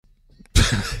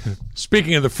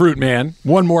Speaking of the fruit man,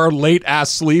 one more late ass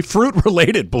sleeve, fruit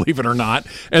related, believe it or not.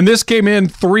 And this came in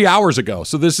 3 hours ago.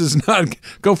 So this is not,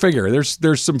 go figure.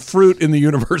 There's some fruit in the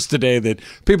universe today that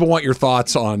people want your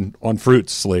thoughts on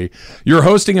fruits, Slee. You're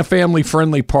hosting a family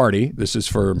friendly party. This is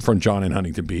from John in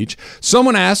Huntington Beach.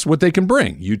 Someone asks what they can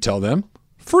bring. You tell them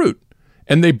fruit.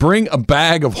 And they bring a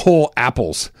bag of whole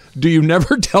apples. Do you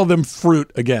never tell them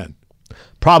fruit again?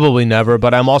 Probably never,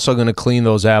 but I'm also going to clean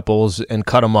those apples and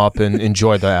cut them up and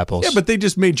enjoy the apples. Yeah, but they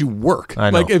just made you work.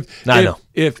 I know. Like I know.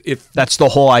 If that's the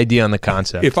whole idea on the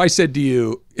concept. If I said to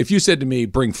you, if you said to me,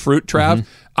 bring fruit, Trav,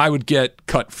 I would get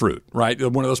cut fruit, right?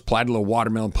 One of those plaid, little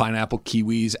watermelon, pineapple,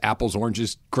 kiwis, apples,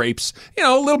 oranges, grapes,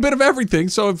 a little bit of everything.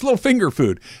 So it's a little finger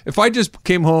food. If I just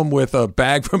came home with a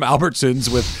bag from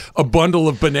Albertsons with a bundle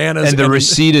of bananas and the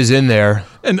receipt is in there,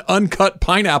 an uncut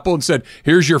pineapple, and said,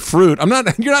 "Here's your fruit."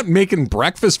 You're not making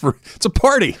breakfast it's a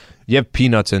party. You have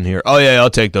peanuts in here. Oh yeah, I'll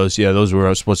take those. Yeah, those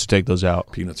were supposed to take those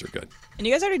out. Peanuts are good. And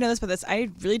you guys already know this, but I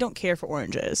really don't care for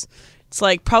oranges. It's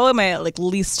like probably my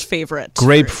least favorite.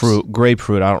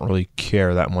 Grapefruit, I don't really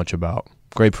care that much about.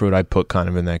 Grapefruit, I put kind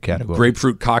of in that category.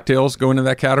 Grapefruit cocktails go into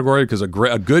that category because a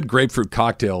good grapefruit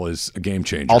cocktail is a game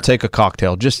changer. I'll take a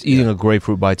cocktail. Just eating a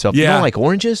grapefruit by itself. Yeah. You don't like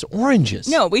oranges? Oranges.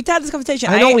 No, we've had this conversation.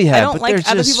 I know we have. I don't but like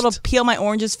other just... people to peel my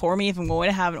oranges for me if I'm going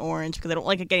to have an orange because I don't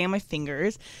like it getting on my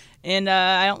fingers. And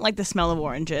I don't like the smell of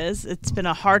oranges. It's been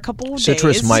a hard couple of days.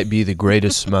 Citrus might be the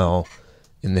greatest smell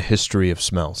in the history of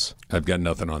smells. I've got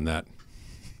nothing on that.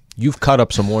 You've cut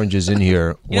up some oranges in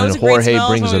here when Jorge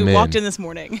brings them in. We walked in this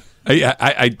morning.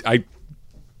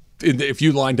 If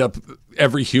you lined up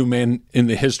every human in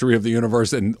the history of the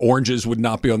universe, and oranges would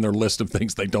not be on their list of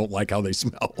things they don't like how they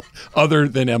smell, other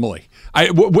than Emily.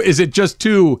 Is it just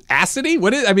too acidy?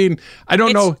 I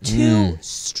don't know. It's too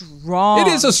strong.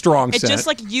 It is a strong It's scent. just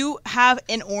like you have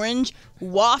an orange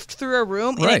waft through a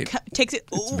room, and Right. it takes it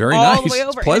very all nice. the way It's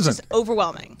over. pleasant. It's just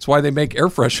overwhelming. That's why they make air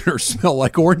fresheners smell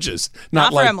like oranges, not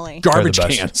for like Emily. garbage They're the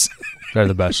best. cans. They're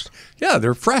the best. Yeah,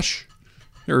 they're fresh.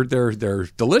 They're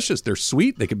delicious. They're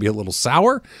sweet. They can be a little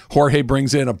sour. Jorge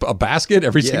brings in a basket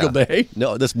every single day.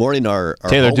 No, this morning our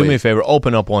Taylor, hallway, do me a favor.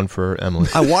 Open up one for Emily.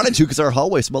 I wanted to because our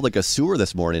hallway smelled like a sewer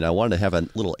this morning. I wanted to have a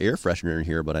little air freshener in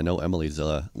here, but I know Emily's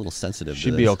a little sensitive.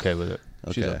 She'd to be this. okay with it.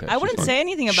 She's Okay. okay. I wouldn't say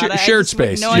anything about it. I Shared just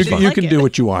wouldn't space. know I You, didn't you like can it. do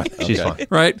what you want. She's Okay. fine.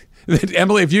 Right?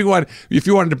 Emily, if you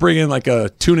wanted to bring in like a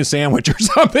tuna sandwich or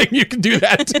something, you can do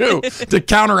that too to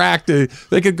counteract it.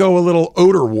 They could go a little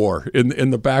odor war in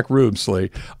the back room,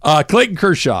 Slee. Clayton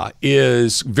Kershaw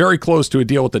is very close to a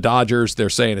deal with the Dodgers. They're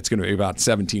saying it's going to be about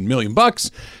 $17 million.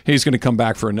 He's going to come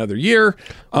back for another year.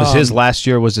 Was his last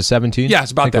year was the 17? Yeah,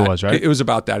 it's about I think that. It was, right? It was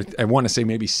about that. I want to say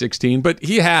maybe 16, but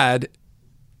he had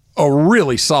a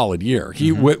really solid year.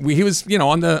 He was,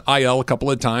 on the IL a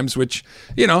couple of times, which,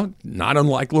 not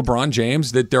unlike LeBron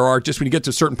James, that there are just when you get to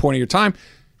a certain point of your time,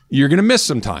 you're going to miss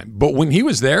some time. But when he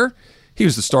was there, he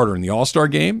was the starter in the All-Star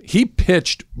game. He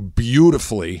pitched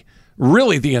beautifully,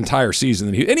 really the entire season.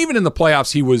 And even in the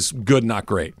playoffs, he was good, not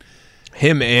great.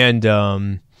 Him and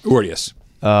Urias.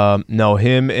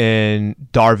 him and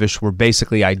Darvish were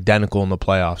basically identical in the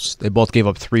playoffs. They both gave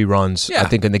up 3 runs, Yeah. I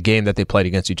think, in the game that they played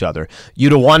against each other.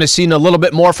 You'd have wanted to seen a little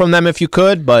bit more from them if you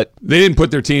could, but They didn't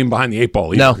put their team behind the 8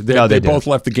 ball either. No, they they both didn't.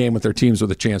 left the game with their teams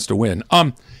with a chance to win.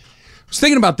 I was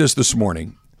thinking about this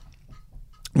morning.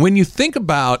 When you think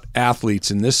about athletes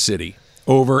in this city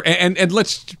over, and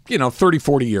let's, 30,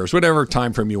 40 years, whatever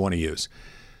time frame you want to use,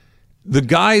 the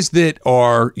guys that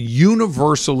are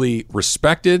universally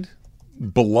respected,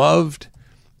 beloved,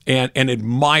 and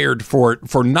admired for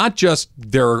not just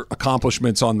their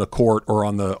accomplishments on the court or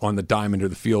on the diamond or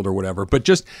the field or whatever, but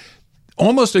just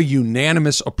almost a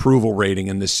unanimous approval rating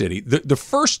in this city. The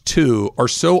first 2 are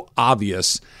so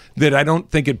obvious that I don't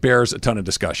think it bears a ton of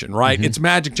discussion, right? It's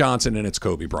Magic Johnson and it's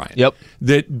Kobe Bryant. Yep.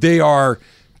 That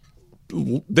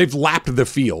they've lapped the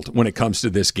field when it comes to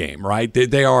this game, right?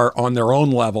 They are on their own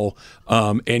level,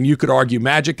 and you could argue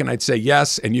Magic, and I'd say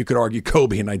yes, and you could argue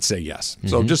Kobe, and I'd say yes.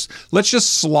 So let's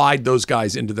just slide those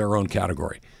guys into their own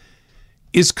category.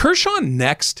 Is Kershaw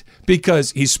next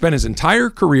because he's spent his entire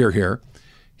career here?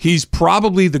 He's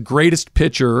probably the greatest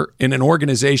pitcher in an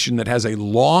organization that has a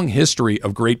long history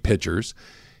of great pitchers.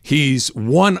 He's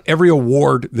won every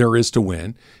award there is to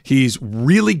win. He's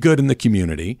really good in the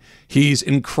community. He's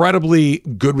incredibly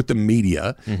good with the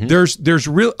media. There's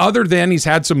real, other than he's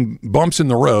had some bumps in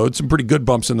the road, some pretty good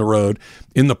bumps in the road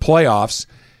in the playoffs.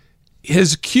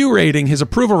 His Q rating, his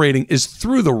approval rating is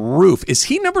through the roof. Is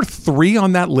he number 3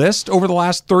 on that list over the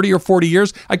last 30 or 40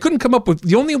 years? I couldn't come up with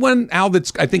the only one, Al,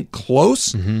 that's I think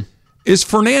close is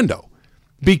Fernando.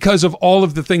 because of all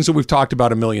of the things that we've talked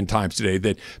about a million times today,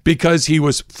 that because he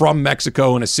was from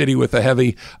Mexico in a city with a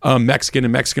heavy Mexican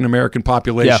and Mexican-American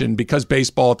population, because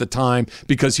baseball at the time,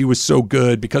 because he was so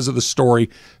good, because of the story.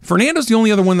 Fernando's the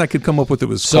only other one that could come up with it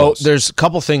was close. So there's a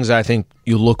couple things I think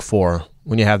you look for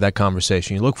when you have that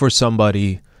conversation. You look for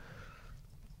somebody,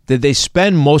 did they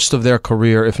spend most of their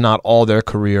career, if not all their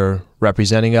career,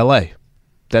 representing L.A.?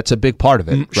 That's a big part of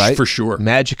it, right? For sure.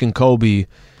 Magic and Kobe,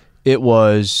 it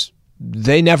was,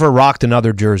 they never rocked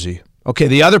another jersey. Okay,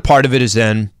 the other part of it is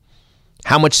then,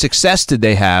 how much success did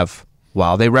they have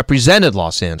while they represented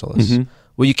Los Angeles?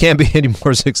 Well, you can't be any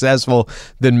more successful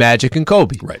than Magic and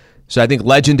Kobe. Right. So I think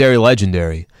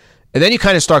legendary. And then you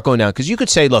kind of start going down, because you could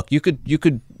say, look, you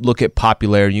could look at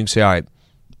popularity. You can say, all right,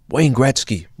 Wayne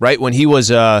Gretzky, right? When he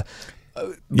was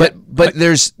but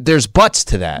there's buts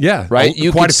to that. Yeah. Right?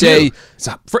 You could say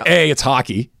it's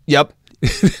hockey. Yep.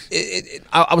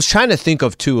 I was trying to think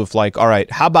of, too, of like, all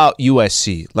right, how about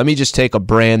USC? Let me just take a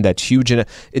brand that's huge. It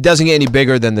doesn't get any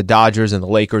bigger than the Dodgers and the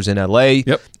Lakers in LA.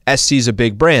 Yep. SC is a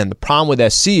big brand. The problem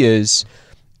with SC is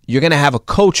you're going to have a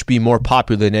coach be more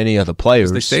popular than any other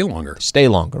players. They stay longer.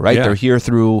 Right? Yeah. They're here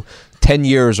through 10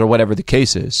 years or whatever the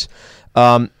case is.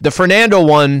 The Fernando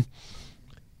one,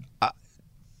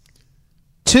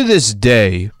 to this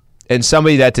day, and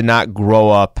somebody that did not grow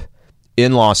up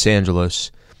in Los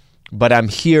Angeles, but I'm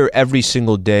here every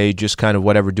single day, just kind of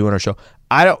whatever, doing our show.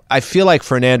 I feel like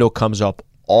Fernando comes up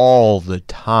all the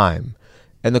time.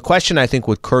 And the question, I think,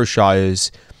 with Kershaw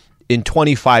is, in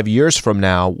 25 years from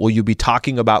now, will you be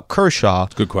talking about Kershaw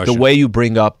Good question. the way you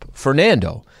bring up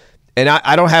Fernando? And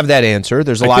I don't have that answer.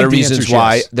 There's a lot of reasons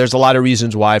why. Yes. There's a lot of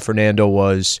reasons why Fernando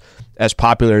was as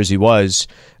popular as he was.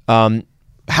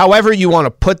 However you want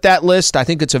to put that list, I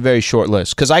think it's a very short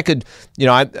list. Because I could,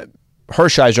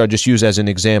 Hershiser I just use as an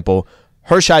example.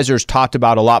 Hershiser's talked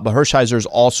about a lot, but Hershiser's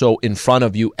also in front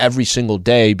of you every single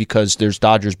day because there's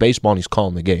Dodgers baseball and he's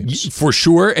calling the games. For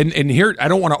sure. And here, I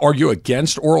don't want to argue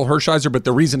against Orel Hershiser, but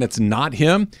the reason it's not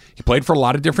him, he played for a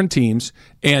lot of different teams,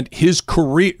 and his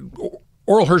career,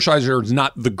 Orel Hershiser is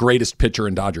not the greatest pitcher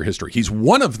in Dodger history. He's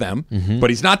one of them, but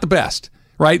he's not the best.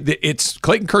 Right? It's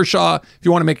Clayton Kershaw. If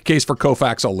you want to make a case for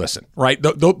Koufax, I'll listen. Right?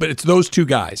 But it's those two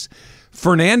guys.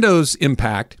 Fernando's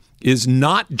impact is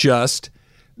not just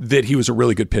that he was a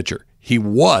really good pitcher. He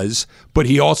was, but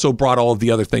he also brought all of the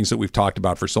other things that we've talked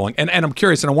about for so long. And I'm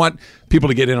curious, and I want people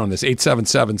to get in on this,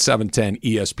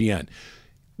 877-710-ESPN.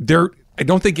 I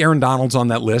don't think Aaron Donald's on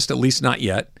that list, at least not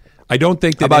yet. I don't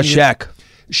think that... How about Shaq?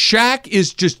 Shaq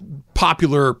is just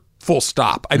popular, full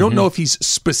stop. I don't know if he's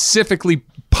specifically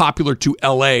popular to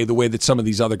LA the way that some of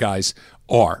these other guys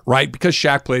are, right? Because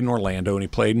Shaq played in Orlando and he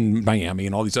played in Miami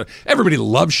and all these other... Everybody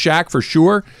loves Shaq for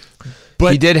sure.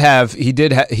 But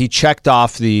he checked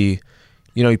off the,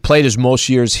 he played his most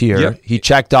years here. Yep. He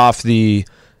checked off the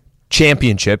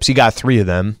championships. He got 3 of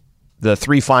them, the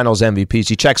 3 finals MVPs.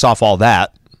 He checks off all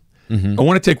that. I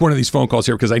want to take one of these phone calls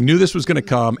here because I knew this was going to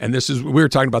come, and we were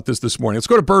talking about this morning. Let's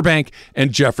go to Burbank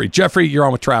and Jeffrey. Jeffrey, you're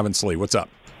on with Travis Lee. What's up?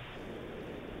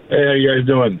 Hey, how you guys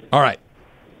doing? All right.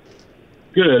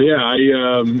 Good, yeah.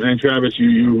 And Travis,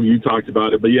 you talked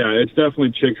about it, but yeah, it's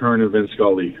definitely Chick Hearn and Vince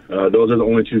Scully. Those are the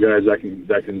only 2 guys that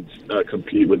can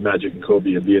compete with Magic and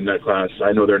Kobe and be in that class.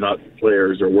 I know they're not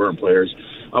players or weren't players.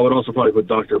 I would also probably put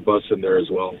Dr. Buss in there as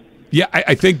well. Yeah,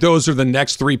 I think those are the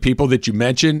next 3 people that you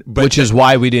mentioned, but which is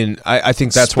why we didn't. I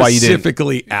think that's why you didn't.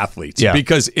 Specifically athletes, yeah.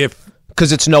 Because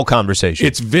it's no conversation.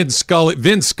 It's Vince Scully.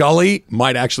 Vince Scully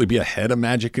might actually be ahead of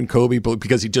Magic and Kobe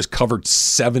because he just covered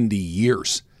 70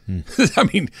 years. I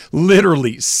mean,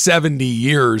 literally 70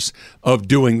 years of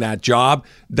doing that job.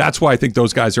 That's why I think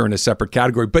those guys are in a separate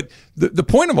category. But the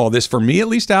point of all this, for me at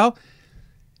least, Al,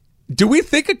 do we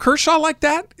think of Kershaw like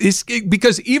that?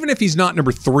 Because even if he's not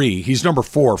number 3, he's number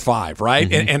 4 or 5,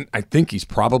 right? And I think he's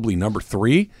probably number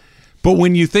 3. But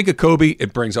when you think of Kobe,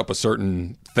 it brings up a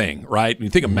certain thing, right? When you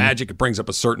think of Magic, it brings up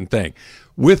a certain thing.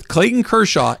 With Clayton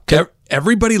Kershaw,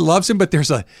 everybody loves him, but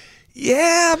there's a...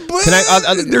 Yeah, but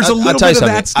there's a little bit of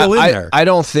that still in there.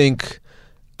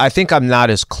 I think I'm not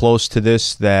as close to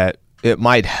this that it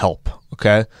might help,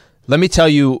 okay? Let me tell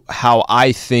you how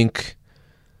I think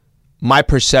my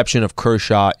perception of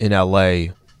Kershaw in LA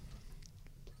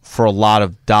for a lot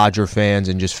of Dodger fans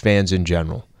and just fans in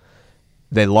general.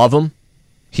 They love him.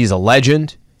 He's a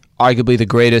legend, arguably the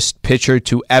greatest pitcher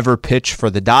to ever pitch for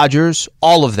the Dodgers,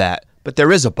 all of that. But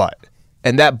there is a but.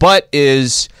 And that but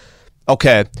is,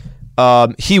 okay,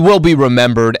 he will be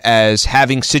remembered as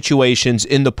having situations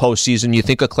in the postseason. You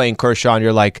think of Clayton Kershaw and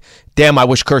you're like, damn, I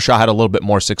wish Kershaw had a little bit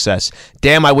more success.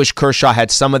 Damn, I wish Kershaw had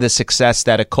some of the success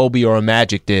that a Kobe or a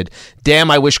Magic did.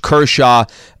 Damn, I wish Kershaw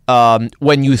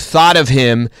when you thought of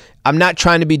him, I'm not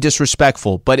trying to be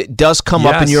disrespectful, but it does come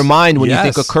up in your mind when you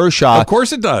think of Kershaw. Of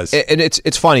course it does. And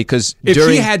it's funny because if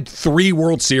he had 3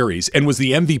 World Series and was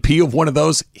the MVP of one of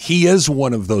those, he is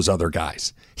one of those other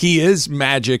guys. He is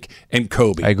Magic and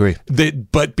Kobe. I agree.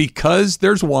 But because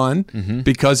there's one,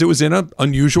 because it was in an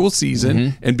unusual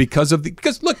season, and because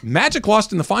look, Magic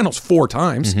lost in the finals 4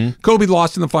 times. Kobe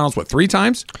lost in the finals, 3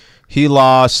 times? He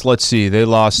lost, let's see, they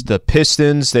lost the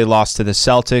Pistons, they lost to the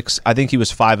Celtics. I think he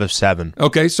was 5 of 7.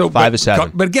 Okay, so 5 of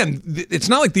 7. But again, it's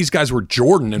not like these guys were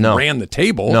Jordan and ran the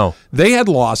table. No. They had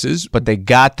losses. But they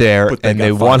got there and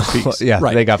they won. Yeah,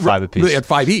 right. They got 5 apiece. They had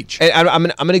 5 each. And I'm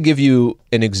going to give you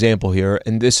an example here,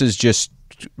 and this is just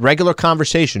regular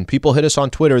conversation. People hit us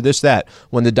on Twitter, this, that.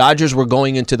 When the Dodgers were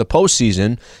going into the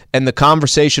postseason and the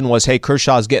conversation was, hey,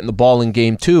 Kershaw's getting the ball in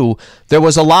game 2, there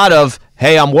was a lot of,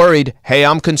 hey, I'm worried, hey,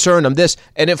 I'm concerned, I'm this.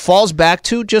 And it falls back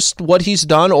to just what he's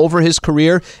done over his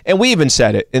career. And we even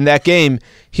said it. In that game,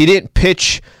 he didn't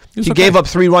pitch. He gave up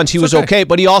 3 runs. He was okay,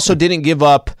 but he also didn't give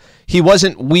up. He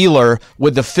wasn't Wheeler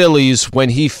with the Phillies when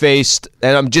he faced,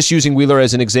 and I'm just using Wheeler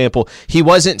as an example. He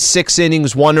wasn't 6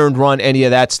 innings, 1 earned run, any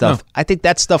of that stuff. No. I think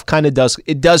that stuff kind of does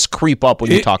creep up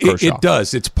when you talk Kershaw. It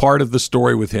does. It's part of the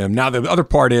story with him. Now, the other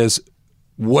part is,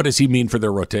 what does he mean for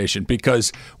their rotation?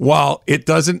 Because while it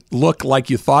doesn't look like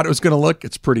you thought it was going to look,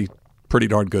 it's pretty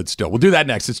darn good still. We'll do that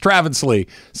next. It's Travis Lee,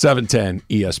 710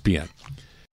 ESPN.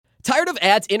 Tired of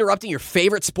ads interrupting your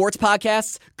favorite sports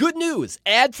podcasts? Good news!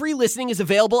 Ad-free listening is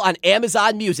available on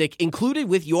Amazon Music, included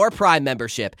with your Prime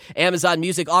membership. Amazon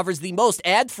Music offers the most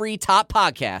ad-free top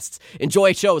podcasts.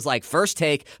 Enjoy shows like First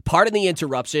Take, Pardon the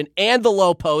Interruption, and The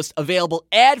Low Post, available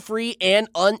ad-free and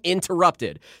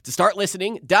uninterrupted. To start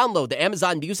listening, download the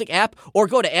Amazon Music app or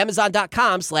go to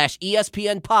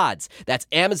amazon.com/ESPN Pods. That's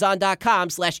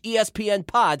amazon.com/ESPN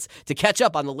Pods to catch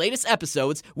up on the latest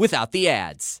episodes without the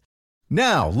ads.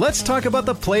 Now, let's talk about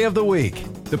the play of the week.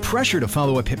 The pressure to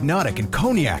follow up Hypnotic and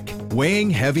Cognac, weighing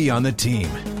heavy on the team.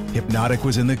 Hypnotic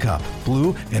was in the cup,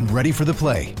 blue, and ready for the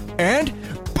play. And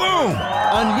boom!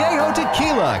 Añejo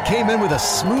Tequila came in with a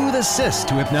smooth assist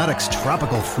to Hypnotic's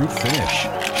tropical fruit finish.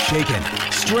 Shaken,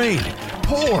 strained,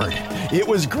 poured. It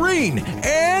was green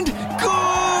and good!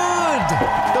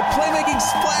 The playmaking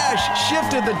splash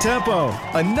shifted the tempo.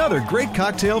 Another great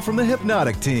cocktail from the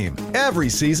Hypnotic team. Every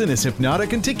season is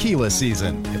Hypnotic and Tequila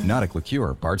season. Hypnotic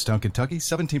Liqueur, Bardstown, Kentucky,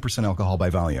 17% alcohol by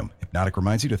volume. Hypnotic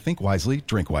reminds you to think wisely,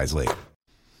 drink wisely.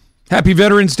 Happy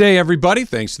Veterans Day, everybody.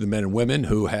 Thanks to the men and women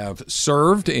who have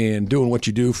served and doing what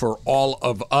you do for all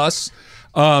of us.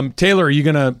 Taylor, are you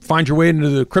going to find your way into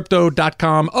the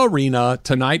Crypto.com arena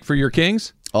tonight for your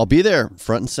Kings? I'll be there,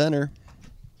 front and center.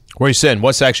 Where are you sitting?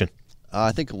 What section?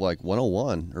 I think like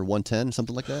 101 or 110,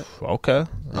 something like that. Okay. All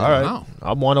right. Wow.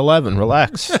 I'm 111.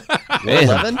 Relax.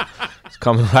 111? It's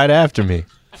coming right after me.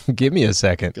 Give me a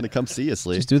second. Gonna come see us,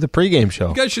 Lee. Just do the pregame show.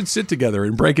 You guys should sit together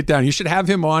and break it down. You should have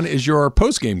him on as your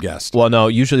postgame guest. Well, no,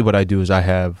 usually what I do is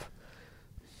I'm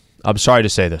sorry to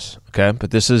say this, okay?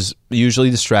 But this is usually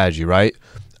the strategy, right?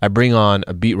 I bring on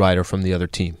a beat writer from the other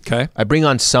team. Okay. I bring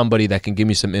on somebody that can give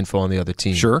me some info on the other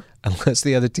team. Sure. Unless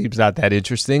the other team's not that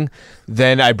interesting,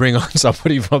 then I bring on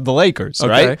somebody from the Lakers,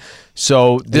 Okay. right?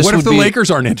 So this What if would the be, Lakers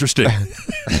aren't interested?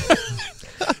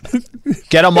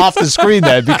 get them off the screen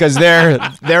then, because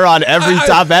they're on every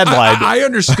top headline. I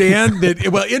understand that.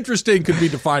 Well, interesting could be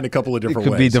defined a couple of different ways. It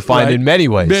could be defined right? in many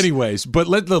ways. Many ways. But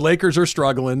the Lakers are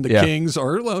struggling. The Yeah. Kings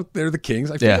are, well, they're the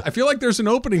Kings. I Yeah. feel like there's an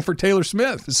opening for Taylor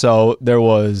Smith. So there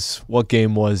was, what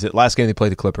game was it? Last game they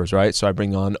played the Clippers, right? So I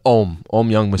bring on Om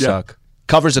Young Masuk.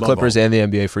 Covers the Love Clippers Om. and the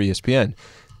NBA for ESPN.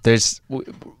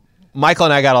 Michael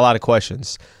and I got a lot of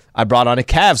questions. I brought on a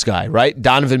Cavs guy, right?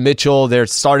 Donovan Mitchell. They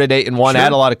started 8-1. I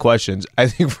had a lot of questions. I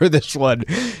think for this one,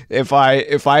 if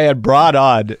I had brought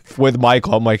on with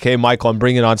Michael, I'm like, hey, Michael, I'm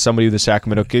bringing on somebody with the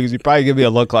Sacramento Kings. He'd probably give me a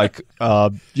look like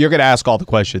you're going to ask all the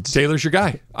questions. Taylor's your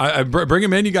guy. I bring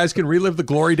him in. You guys can relive the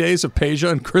glory days of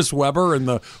Peja and Chris Webber and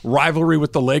the rivalry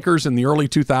with the Lakers in the early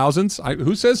 2000s.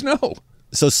 Who says no?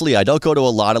 So, Slee, I don't go to a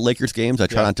lot of Lakers games. I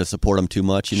try not to support them too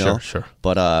much, you know. Sure.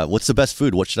 But what's the best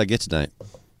food? What should I get tonight?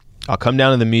 I'll come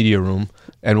down in the media room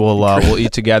and we'll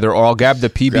eat together, or I'll grab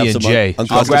the PB&J.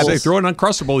 Grab some Throw an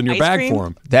Uncrustable in your Ice bag cream? for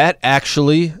him. That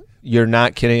actually, you're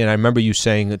not kidding, and I remember you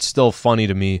saying it's still funny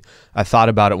to me. I thought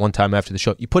about it one time after the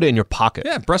show. You put it in your pocket.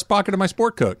 Yeah, breast pocket of my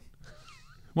sport coat.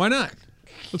 Why not?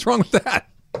 What's wrong with that?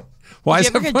 Why Did is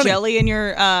you ever that get funny? jelly in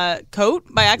your coat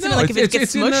by accident? No, like if it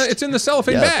gets smushed? it's in the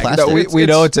cellophane Yeah, bag. plastic. No, we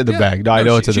know it's in the bag. No, I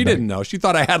know it's in the She bag. didn't know. She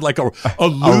thought I had like a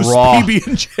loose raw-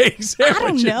 PB&J sandwich. I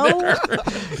don't in know. there.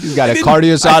 He's got a I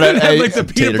cardio didn't have like the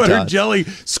Tater peanut butter tots. jelly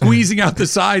squeezing out the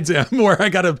sides, where I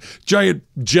got a giant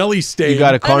jelly stain. You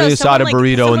got a I don't know, carne asada someone,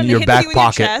 burrito someone in your hit back you in your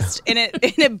pocket. chest, and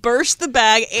it burst the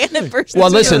bag and it burst Well,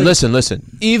 the jelly.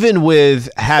 listen. Even with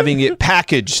having it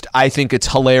packaged, I think it's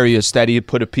hilarious that he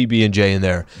put a PB&J in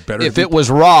there. Better If to- it was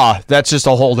raw, that's just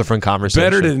a whole different conversation.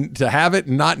 Better to have it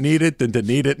and not need it than to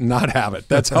need it and not have it.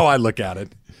 That's how I look at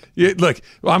it. Look,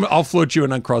 I'll float you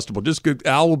an Uncrustable. Just good.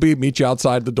 Al will meet you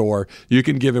outside the door. You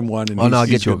can give him one, and I'll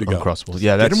he's get you good an to go. Uncrustable.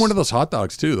 Yeah, get him that's- one of those hot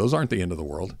dogs too. Those aren't the end of the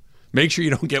world. Make sure you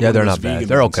don't get Yeah, one they're of those not bad. vegan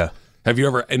They're ones. okay. Have you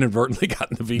ever inadvertently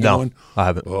gotten the vegan No, one? I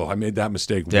haven't. Oh, I made that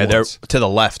mistake Yeah, they're once. to the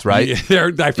left, right? Yeah,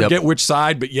 I forget which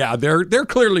side, but yeah, they're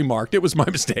clearly marked. It was my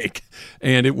mistake,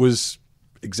 and it was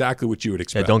exactly what you would Yeah,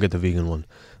 expect. don't get the vegan one.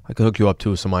 I can hook you up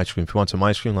too with some ice cream. If you want some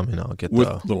ice cream, let me know. I'll get with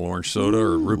the a little orange soda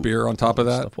or root beer on top of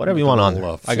that. Stuff, whatever you want on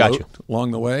there. I got you. Along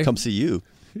the way. Come see you.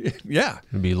 Yeah.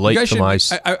 It'd be You late guys to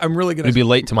should- my. I'm really going It'd be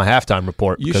late to my halftime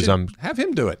report You because should I'm. have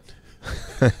him do it.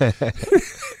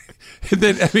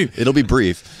 Then, I mean, It'll be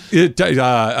brief.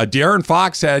 De'Aaron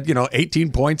Fox had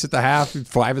 18 points at the half,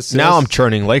 5 assists. Now I'm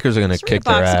churning. Lakers are going to Let's read kick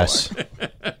the their box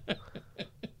ass.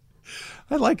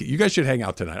 I like it. You guys should hang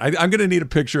out tonight. I'm going to need a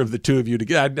picture of the two of you to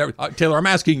get. Taylor, I'm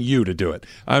asking you to do it.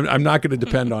 I'm not going to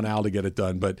depend on Al to get it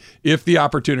done, but if the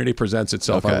opportunity presents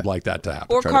itself, I Okay. would like that to happen.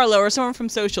 Or Carlo or someone from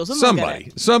social. Someone will get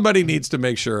it. Somebody needs to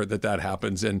make sure that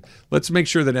happens, and let's make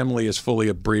sure that Emily is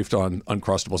fully briefed on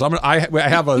Uncrustables. I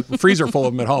have a freezer full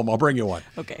of them at home. I'll bring you one.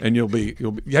 Okay. And you'll be.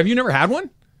 Have you never had one?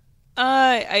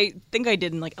 I think I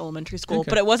did in like elementary school,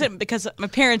 but it wasn't because my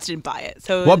parents didn't buy it.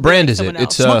 So What brand they is got it? someone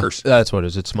It's else. Smucker's. That's what it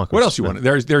is. It's Smucker's. What else you want?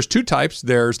 There's two types.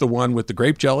 There's the one with the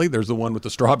grape jelly. There's the one with the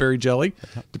strawberry jelly.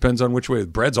 Depends on which way. The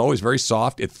bread's always very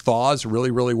soft. It thaws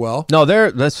really, really well. No,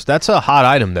 that's a hot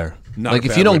item there. Not like a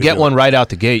if bad you way don't to get do one it. right out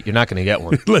the gate, you're not going to get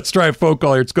one. Let's try a phone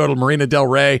call here. Let's go to Marina Del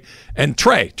Rey and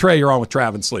Trey. Trey, you're on with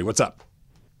Travis Lee. What's up?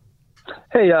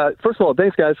 Hey, first of all,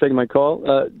 thanks, guys, for taking my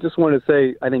call. Just wanted to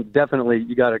say I think definitely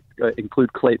you got to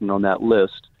include Clayton on that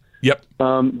list. Yep.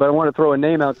 But I want to throw a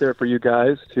name out there for you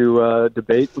guys to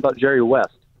debate about Jerry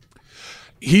West.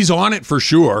 He's on it for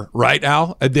sure, right,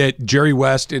 Al? That Jerry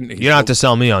West, and You don't have to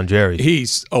sell me on Jerry.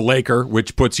 he's a Laker,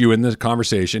 which puts you in the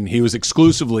conversation. He was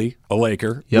exclusively a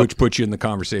Laker, Yep. which puts you in the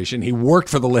conversation. He worked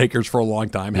for the Lakers for a long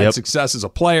time, had Yep. success as a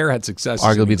player, had success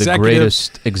as an Arguably the executive.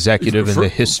 greatest executive in the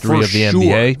history For of the sure.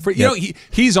 NBA. You know,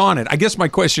 he's on it. I guess my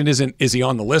question isn't, is he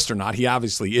on the list or not? He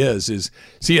obviously is. Is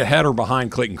he ahead or behind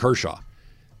Clayton Kershaw?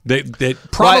 They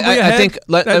probably Well, ahead. I think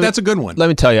That's a good one. Let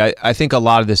me tell you, I think a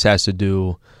lot of this has to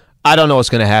do. I don't know what's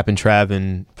going to happen, Trav,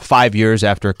 in 5 years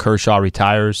after Kershaw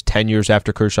retires, 10 years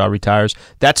after Kershaw retires.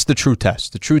 That's the true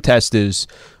test. The true test is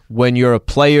when you're a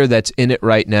player that's in it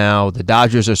right now. The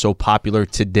Dodgers are so popular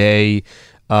today.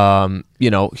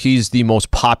 He's the most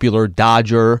popular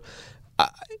Dodger.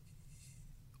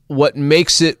 What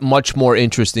makes it much more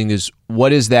interesting is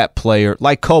what is that player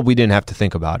like? Kobe, we didn't have to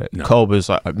think about it. Kobe is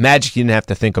like Magic. You didn't have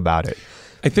to think about it.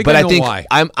 I think But I know think why.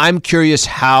 I'm curious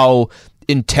how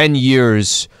in 10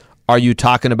 years are you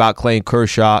talking about Clayton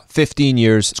Kershaw? 15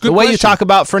 years, a good the way you question. talk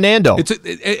about Fernando, And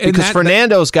because that-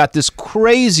 Fernando's got this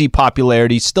crazy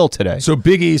popularity still today. So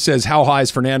Big E says, how high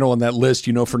is Fernando on that list?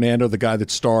 You know Fernando, the guy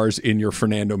that stars in your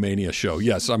Fernando Mania show.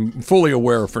 Yes, I'm fully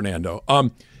aware of Fernando.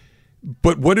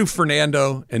 But what do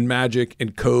Fernando and Magic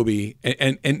and Kobe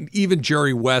and even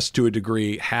Jerry West to a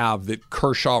degree have that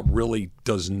Kershaw really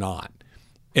does not?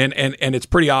 And it's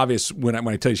pretty obvious when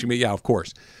I tell you, yeah, of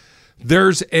course.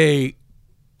 There's a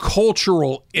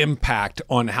cultural impact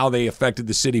on how they affected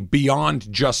the city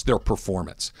beyond just their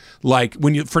performance. Like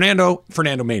when Fernando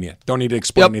Mania, don't need to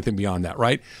explain anything beyond that,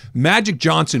 right? Magic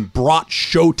Johnson brought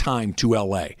Showtime to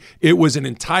LA. It was an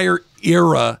entire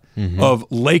era of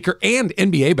Laker and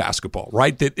NBA basketball,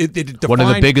 right? That it defined, One of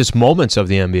the biggest moments of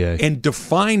the NBA. and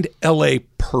defined LA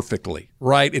perfectly,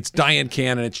 right? It's Diane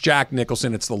Cannon, it's Jack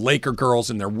Nicholson, it's the Laker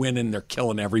girls, and they're winning, they're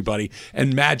killing everybody.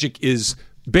 And Magic is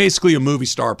basically a movie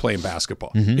star playing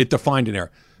basketball. It defined an era.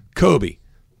 Kobe,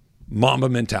 Mamba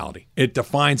mentality. It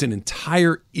defines an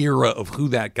entire era of who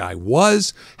that guy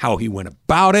was, how he went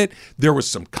about it. There was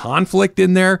some conflict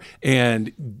in there,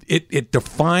 and it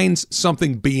defines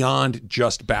something beyond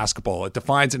just basketball. It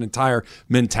defines an entire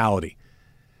mentality.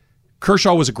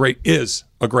 Kershaw is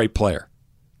a great player.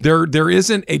 There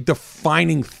isn't a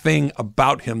defining thing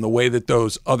about him the way that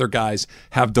those other guys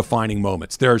have defining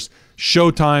moments. There's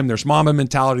Showtime, there's Mamba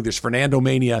mentality, there's Fernando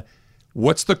Mania.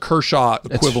 What's the Kershaw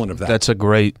equivalent of that? That's a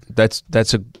great. That's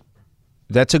a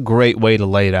That's a great way to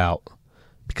lay it out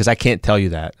because I can't tell you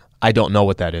that. I don't know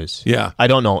what that is. Yeah. I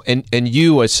don't know. And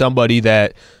you as somebody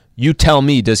that you tell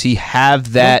me, does he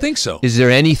have that? I don't think so. Is there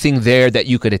anything there that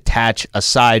you could attach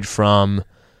aside from,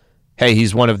 hey,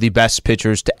 he's one of the best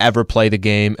pitchers to ever play the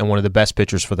game and one of the best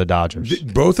pitchers for the Dodgers?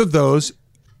 Both of those,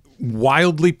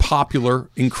 wildly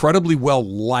popular, incredibly well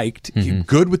liked,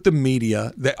 good with the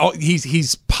media.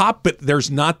 He's pop, but there's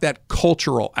not that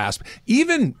cultural aspect.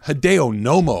 Even Hideo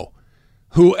Nomo,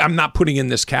 who I'm not putting in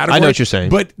this category. I know what you're saying.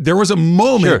 But there was a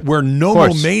moment where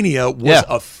Nomomania was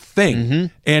a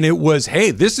thing. And it was,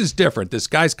 hey, this is different. This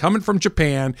guy's coming from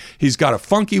Japan. He's got a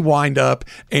funky windup,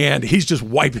 and he's just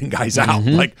wiping guys out.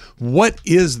 Like, what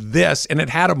is this? And it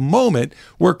had a moment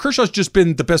where Kershaw's just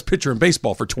been the best pitcher in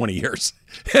baseball for 20 years.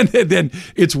 And then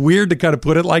it's weird to kind of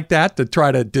put it like that, to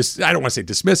try to, I don't want to say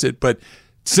dismiss it, but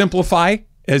simplify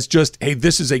as just, hey,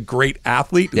 this is a great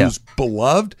athlete who's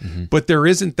beloved, but there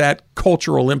isn't that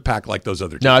cultural impact like those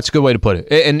other two. No, it's a good way to put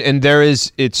it. And there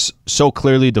is, it's so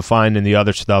clearly defined in the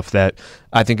other stuff that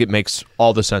I think it makes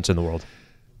all the sense in the world.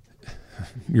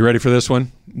 You ready for this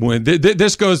one? When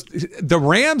this goes, the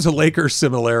Rams and Lakers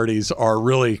similarities are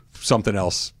really something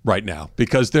else right now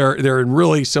because they're in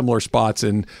really similar spots.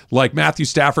 And like Matthew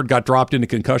Stafford got dropped into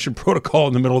concussion protocol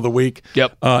in the middle of the week.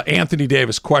 Yep. Anthony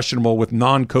Davis questionable with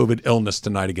non-COVID illness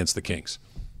tonight against the Kings.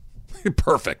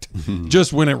 Perfect.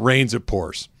 Just when it rains, it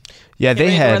pours. Yeah, Get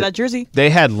ready to wear that jersey. They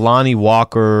had Lonnie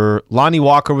Walker. Lonnie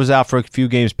Walker was out for a few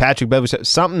games. Patrick Beverley,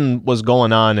 something was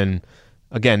going on, and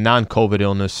again, non-COVID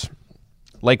illness.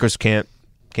 Lakers can't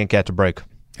catch a break.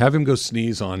 Have him go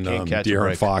sneeze on catch a De'Aaron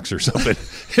break. Fox or something.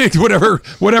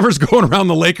 Whatever's going around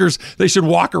the Lakers, they should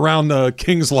walk around the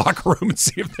Kings locker room and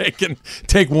see if they can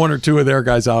take one or two of their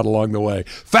guys out along the way.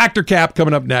 Factor Cap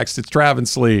coming up next. It's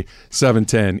Travis Lee,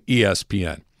 710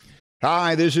 ESPN.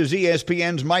 Hi, this is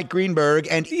ESPN's Mike Greenberg,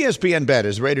 and ESPN Bet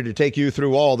is ready to take you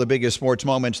through all the biggest sports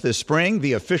moments this spring.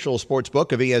 The official sports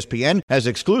book of ESPN has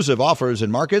exclusive offers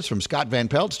and markets from Scott Van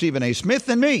Pelt, Stephen A. Smith,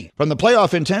 and me. From the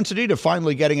playoff intensity to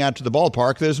finally getting out to the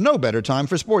ballpark, there's no better time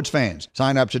for sports fans.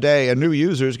 Sign up today, and new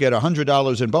users get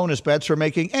 $100 in bonus bets for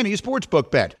making any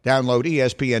sportsbook bet. Download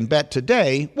ESPN Bet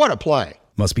today. What a play.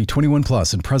 Must be 21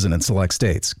 plus and present in select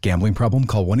states. Gambling problem?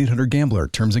 Call 1-800-GAMBLER.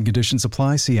 Terms and conditions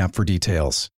apply. See app for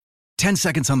details. 10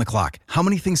 seconds on the clock. How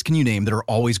many things can you name that are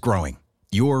always growing?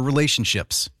 Your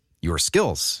relationships, your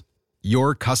skills,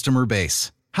 your customer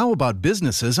base. How about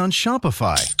businesses on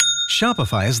Shopify?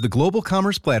 Shopify is the global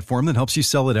commerce platform that helps you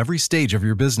sell at every stage of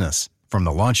your business. From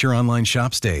the launch your online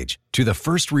shop stage to the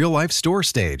first real-life store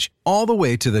stage, all the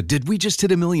way to the did we just hit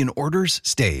 1 million orders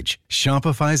stage.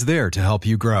 Shopify's there to help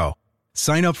you grow.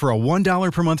 Sign up for a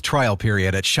 $1 per month trial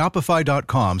period at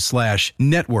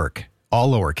shopify.com/network,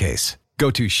 all lowercase. Go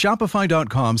to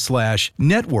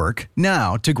shopify.com/network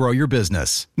now to grow your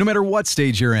business, no matter what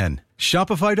stage you're in.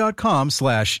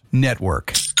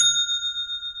 Shopify.com/network.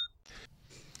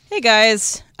 Hey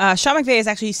guys, Sean McVay is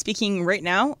actually speaking right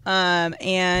now,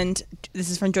 and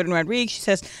this is from Jordan Rodriguez. She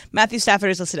says, Matthew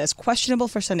Stafford is listed as questionable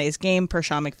for Sunday's game per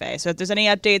Sean McVay. So if there's any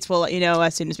updates, we'll let you know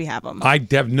as soon as we have them. I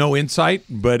have no insight,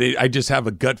 but I just have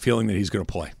a gut feeling that he's going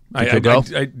to play.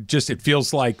 It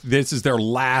feels like this is their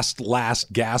last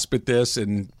gasp at this,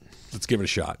 and let's give it a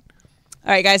shot.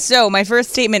 All right, guys. So my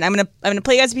first statement, I'm gonna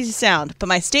play you guys a piece of sound, but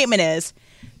my statement is,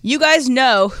 you guys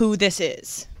know who this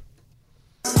is.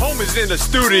 Home is in the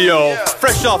studio,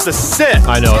 fresh off the set.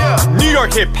 I know it. New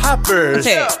York hip hoppers,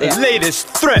 latest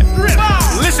threat.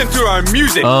 Listen to our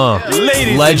music,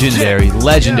 ladies. Legendary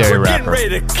rapper. Getting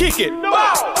ready to kick it.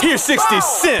 Here's 60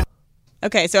 Cent.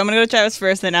 Okay, so I'm gonna go to Travis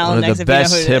first, then Alan One next. of the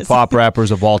best hip hop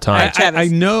rappers of all time. I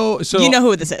know. So you know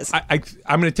who this is. I'm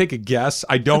going to take a guess.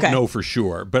 I don't know for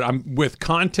sure, but I'm with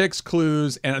context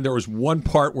clues, and there was one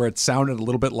part where it sounded a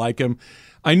little bit like him.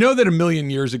 I know that 1 million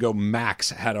years ago,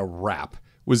 Max had a rap.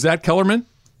 Was that Kellerman?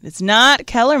 It's not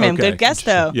Kellerman. Okay. Good guess,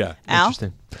 though. Yeah. Al?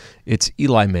 Interesting. It's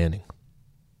Eli Manning.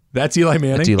 That's Eli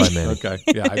Manning? That's Eli Manning. Okay.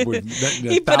 Yeah, I would.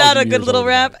 He put out a good little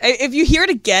rap. If you hear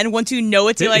it again, once you know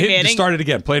it's Eli Manning. Start it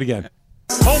again. Play it again.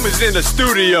 Home is in the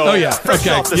studio. Oh, yeah. Fresh Okay.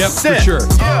 off the Yep, set. for sure.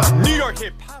 New York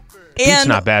hip hoppers. It's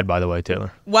not bad, by the way,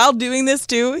 Taylor. While doing this,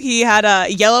 too, he had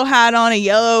a yellow hat on, a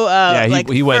yellow,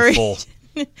 he went furry- full.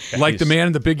 Like the man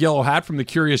in the big yellow hat from the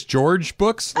Curious George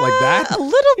books? Like that? A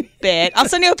little bit. I'll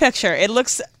send you a picture. It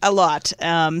looks a lot. So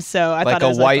I thought it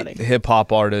was white funny. hip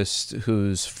hop artist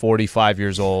who's 45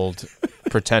 years old,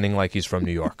 pretending like he's from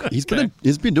New York. He's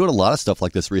been doing a lot of stuff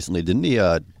like this recently. Didn't he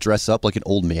dress up like an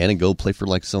old man and go play for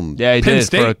like some? Yeah, he Penn did.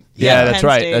 State. That's Penn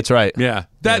right. State. That's right. Yeah.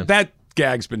 That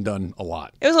gag's been done a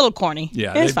lot. It was a little corny.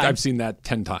 Yeah, it was fine. I've seen that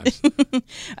 10 times. All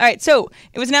right, so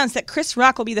it was announced that Chris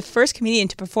Rock will be the first comedian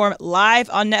to perform live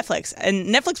on Netflix. And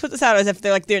Netflix put this out as if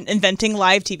they're inventing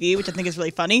live TV, which I think is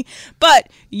really funny. But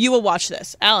you will watch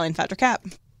this. Alan, Fact or Cap?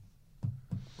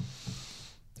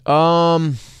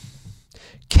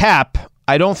 Cap,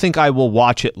 I don't think I will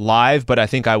watch it live, but I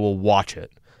think I will watch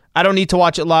it. I don't need to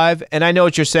watch it live, and I know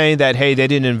what you're saying that, hey, they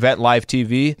didn't invent live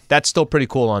TV. That's still pretty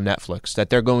cool on Netflix, that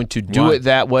they're going to do it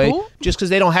that way just because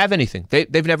they don't have anything.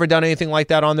 They've never done anything like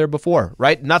that on there before,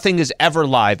 right? Nothing is ever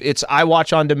live. It's I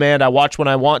watch on demand. I watch when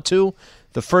I want to.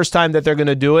 The first time that they're going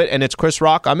to do it, and it's Chris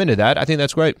Rock, I'm into that. I think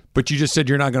that's great. But you just said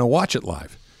you're not going to watch it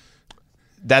live.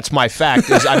 That's my fact,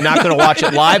 is I'm not going to watch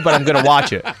it live, but I'm going to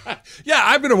watch it. Yeah,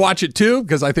 I'm going to watch it too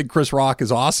because I think Chris Rock is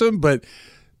awesome, but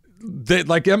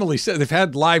like Emily said, they've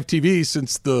had live TV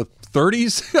since the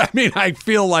 30s. I mean, I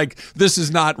feel like this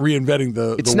is not reinventing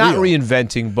the It's not wheel.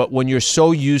 reinventing, but when you're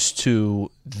so used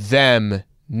to them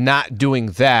not doing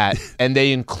that and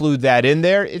they include that in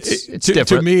there, it's different.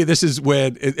 To me, this is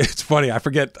when it's funny. I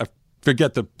forget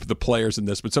the players in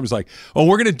this, but somebody's like, "Oh,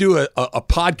 we're going to do a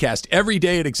podcast every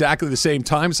day at exactly the same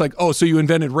time." It's like, "Oh, so you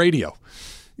invented radio?"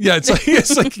 Yeah,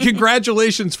 it's like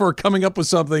congratulations for coming up with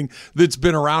something that's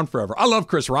been around forever. I love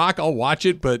Chris Rock. I'll watch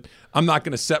it, but I'm not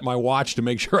going to set my watch to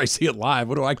make sure I see it live.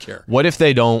 What do I care? What if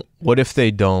they don't?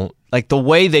 Like, the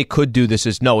way they could do this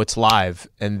is, no, it's live,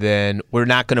 and then we're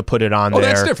not going to put it on there.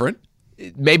 That's different.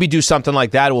 Maybe do something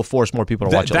like that. It will force more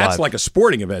people to watch it live. That's like a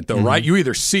sporting event, though, right? You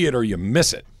either see it or you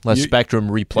miss it. Unless Spectrum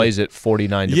replays it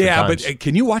 49 different times. Yeah, but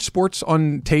can you watch sports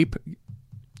on tape?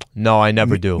 No, I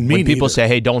never do. When people neither. say,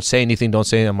 hey, don't say anything,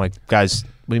 I'm like, guys,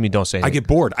 what do you mean don't say anything? I get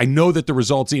bored. I know that the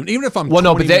results, even if I'm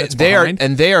 20 minutes behind.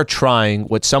 They are trying.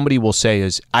 What somebody will say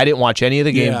is, I didn't watch any of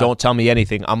the game. Yeah. Don't tell me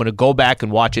anything. I'm going to go back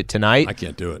and watch it tonight. I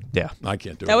can't do it. Yeah. I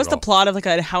can't do it. That was the plot of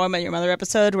a How I Met Your Mother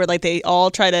episode where they all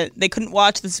they couldn't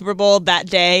watch the Super Bowl that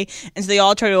day, and so they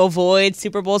all try to avoid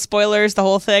Super Bowl spoilers, the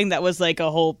whole thing. That was like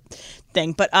a whole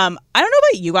thing. But I don't know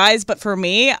about you guys, but for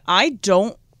me, I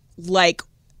don't like.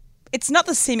 It's not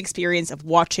the same experience of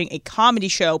watching a comedy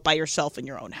show by yourself in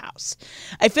your own house.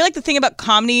 I feel like the thing about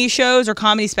comedy shows or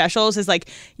comedy specials is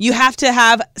you have to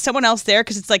have someone else there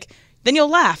because it's then you'll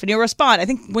laugh and you'll respond. I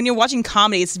think when you're watching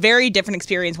comedy, it's a very different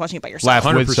experience watching it by yourself.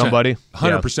 Laugh with somebody.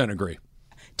 100% agree.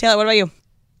 Taylor, what about you?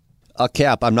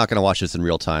 Cap, I'm not going to watch this in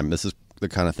real time. This is the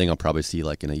kind of thing I'll probably see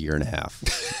in a year and a half.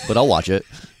 But I'll watch it.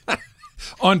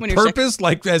 On purpose,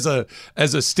 as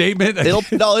a statement.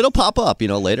 It'll pop up,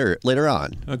 later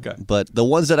on. Okay. But the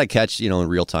ones that I catch, in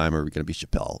real time are going to be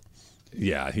Chappelle.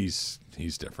 Yeah, he's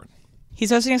different.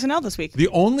 He's hosting SNL this week. The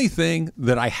only thing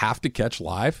that I have to catch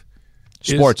live,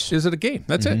 sports, is it a game?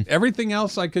 That's it. Everything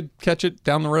else I could catch it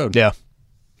down the road. Yeah.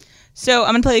 So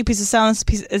I'm gonna play a piece of sound.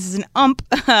 This is an ump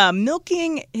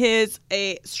milking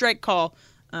a strike call.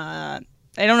 I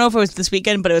don't know if it was this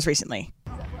weekend, but it was recently.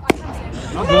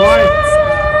 Oh boy.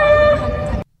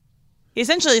 He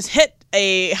essentially has hit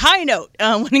a high note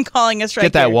when calling a strike.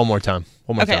 Get that one more time.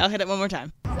 Okay, I'll hit it one more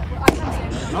time.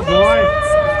 Oh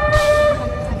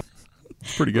boy.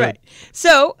 Pretty good. Right.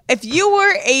 So if you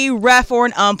were a ref or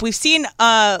an ump, we've seen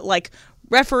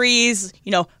referees,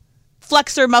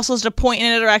 flex their muscles to point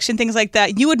in a direction, things like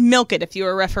that. You would milk it if you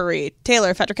were a referee.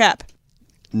 Taylor, Fact or Cap?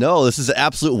 No, this is the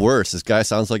absolute worst. This guy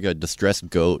sounds like a distressed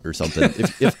goat or something.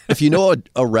 if you know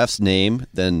a ref's name,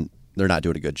 then they're not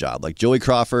doing a good job. Like Joey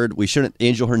Crawford,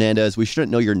 Angel Hernandez, we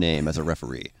shouldn't know your name as a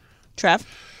referee. Trev?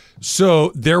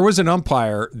 So there was an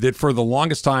umpire that for the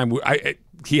longest time,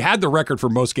 he had the record for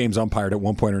most games umpired at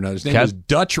one point or another. His name was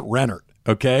Dutch Rennert,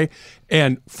 okay?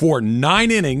 And for 9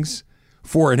 innings,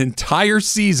 for an entire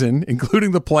season,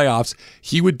 including the playoffs,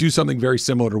 he would do something very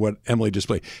similar to what Emily just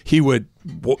played. He would,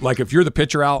 if you're the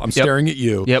pitcher, Al, I'm staring at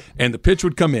you, and the pitch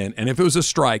would come in, and if it was a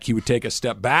strike, he would take a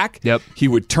step back. He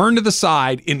would turn to the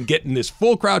side and get in this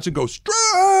full crouch and go,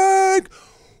 strike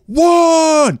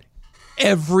one!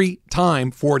 Every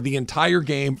time for the entire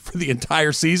game, for the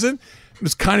entire season. It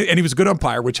was and he was a good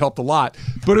umpire, which helped a lot,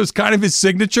 but it was kind of his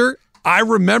signature. I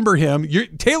remember him.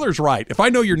 Taylor's right. If I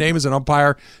know your name as an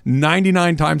umpire,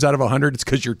 99 times out of 100, it's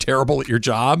because you're terrible at your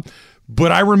job.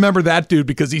 But I remember that dude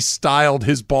because he styled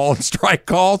his ball and strike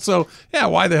call. So, yeah,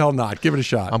 why the hell not? Give it a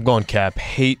shot. I'm going Cap.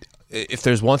 If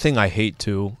there's one thing I hate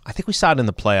too, I think we saw it in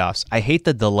the playoffs. I hate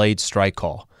the delayed strike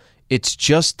call. It's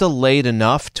just delayed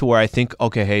enough to where I think,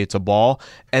 okay, hey, it's a ball.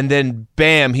 And then,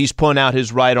 bam, he's pulling out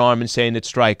his right arm and saying it's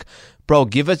strike. Bro,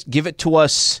 give it to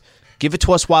us. Give it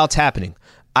to us while it's happening.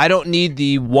 I don't need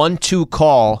the 1-2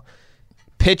 call.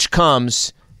 Pitch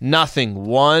comes, nothing.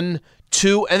 1,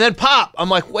 2, and then pop. I'm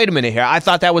like, wait a minute here. I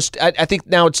thought that was. I think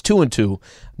now it's 2-2.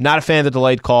 Not a fan of the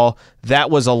delayed call. that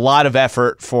was a lot of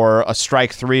effort for a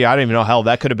strike 3. I don't even know, hell,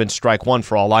 that could have been strike 1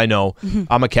 for all I know.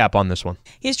 I'm a cap on this one.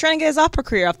 He's trying to get his opera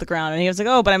career off the ground, and he was like,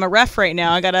 oh, but I'm a ref right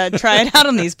now. I got to try it out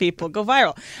on these people. Go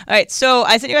viral. All right, so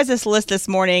I sent you guys this list this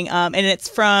morning, and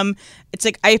it's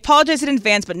like, I apologize in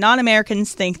advance, but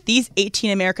non-Americans think these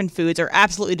 18 American foods are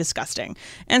absolutely disgusting.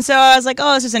 And so I was like,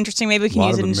 oh, this is interesting. Maybe we can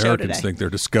use it in the show today. A lot of Americans think they're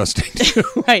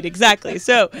disgusting. Right, exactly.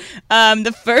 So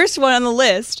the first one on the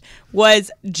list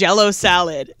was Jell-O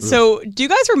salad. Ugh. So do you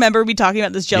guys remember me talking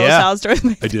about this Jell-O salad story with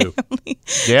my family?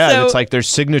 Yeah, so, it's like their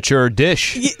signature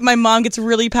dish. My mom gets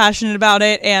really passionate about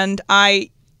it, and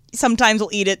I sometimes will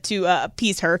eat it to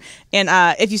appease her. And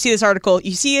if you see this article,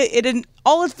 you see it in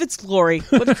all of its glory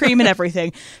with cream and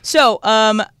everything. So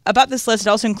about this list, it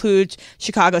also includes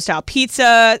Chicago-style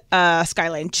pizza,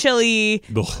 Skyline chili,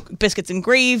 biscuits and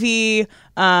gravy.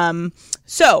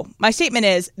 So my statement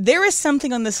is, there is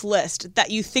something on this list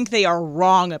that you think they are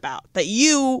wrong about, that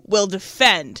you will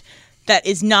defend, that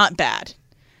is not bad.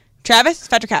 Travis,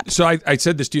 Fetcher Cap. So I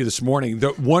said this to you this morning.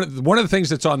 One of the things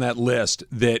that's on that list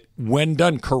that, when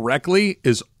done correctly,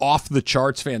 is off the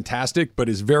charts fantastic, but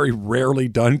is very rarely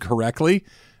done correctly,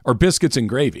 are biscuits and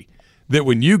gravy. That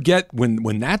when you get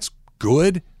when that's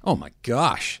good, oh my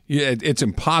gosh, it's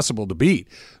impossible to beat.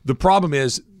 The problem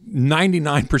is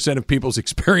 99% of people's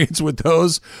experience with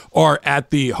those are at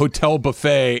the hotel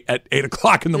buffet at 8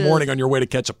 o'clock in the morning on your way to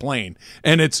catch a plane.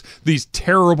 And it's these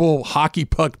terrible hockey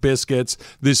puck biscuits,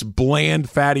 this bland,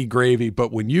 fatty gravy.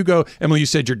 But when you go, Emily, you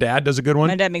said your dad does a good one?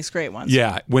 My dad makes great ones.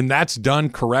 Yeah. When that's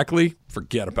done correctly,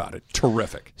 forget about it.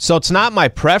 Terrific. So it's not my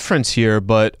preference here,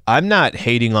 but I'm not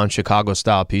hating on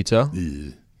Chicago-style pizza.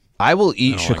 I will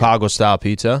eat Chicago-style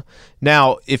pizza.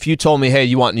 Now, if you told me, hey,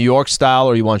 you want New York-style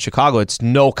or you want Chicago, it's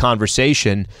no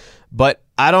conversation. But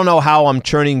I don't know how I'm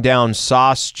turning down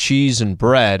sauce, cheese, and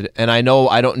bread, and I know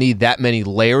I don't need that many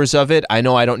layers of it. I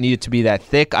know I don't need it to be that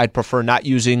thick. I'd prefer not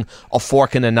using a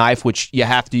fork and a knife, which you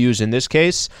have to use in this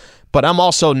case. But I'm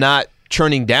also not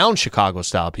turning down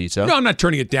Chicago-style pizza. No, I'm not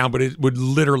turning it down, but it would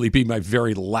literally be my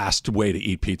very last way to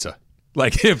eat pizza.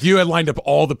 Like, if you had lined up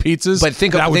all the pizzas,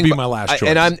 that would be my last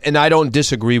choice. And I don't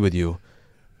disagree with you.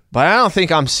 But I don't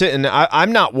think I'm sitting...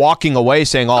 I'm not walking away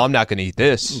saying, oh, I'm not going to eat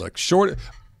this. Look,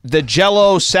 the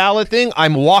Jell-O salad thing,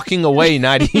 I'm walking away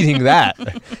not eating that.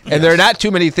 And there are not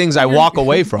too many things I walk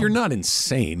away from. You're not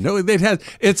insane. No,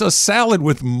 it's a salad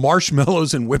with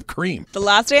marshmallows and whipped cream. The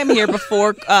last day I'm here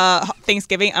before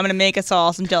Thanksgiving, I'm going to make us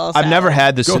all some Jell-O salad. I've never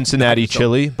had the Cincinnati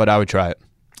chili, but I would try it.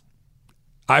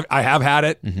 I have had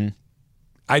it. Mm-hmm.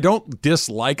 I don't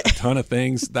dislike a ton of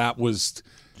things. That was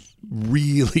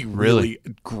really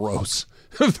gross,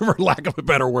 for lack of a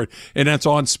better word. And that's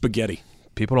on spaghetti.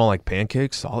 People don't like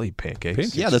pancakes? I'll eat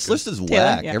pancakes. Yeah, this list is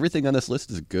whack. Yeah. Everything on this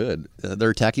list is good.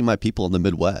 They're attacking my people in the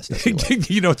Midwest.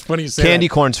 You know, it's funny you say candy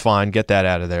corn's fine. Get that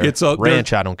out of there.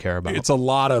 Ranch I don't care about. It's a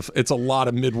lot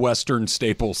of Midwestern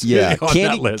staples. Yeah, on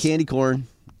that list. Candy corn.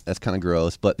 That's kind of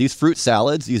gross. But these fruit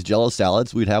salads, these Jell-O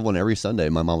salads, we'd have one every Sunday.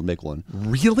 My mom would make one.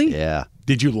 Really? Yeah.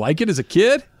 Did you like it as a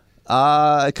kid?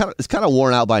 It's kind of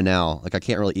worn out by now. Like, I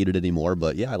can't really eat it anymore.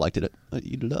 But yeah, I liked it. I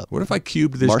eat it up. What if I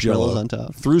cubed this marshmallows Jell-O, on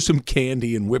top, threw some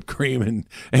candy and whipped cream,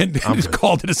 and just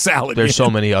called it a salad? There's so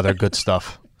many other good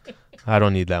stuff. I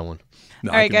don't need that one.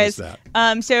 No, all right, guys.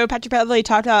 So Patrick Beverley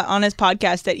talked about on his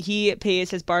podcast that he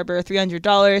pays his barber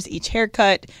 $300 each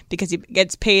haircut because he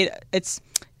gets paid.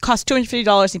 Costs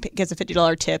 $250. He gets a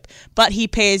 $50 tip, but he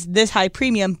pays this high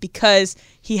premium because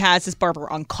he has his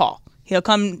barber on call. He'll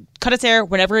come cut his hair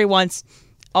whenever he wants,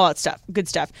 all that stuff, good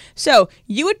stuff. So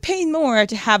you would pay more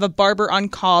to have a barber on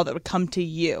call that would come to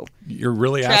you. You're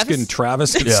really asking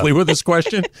Travis to sleep with this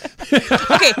question?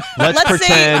 Okay, let's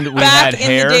pretend say we had back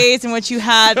hair. in the days in which you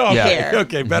had hair.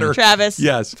 Okay, better. Travis,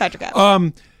 yes. Patrick.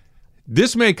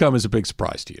 This may come as a big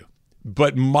surprise to you,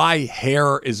 but my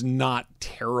hair is not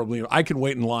terribly. I can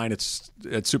wait in line at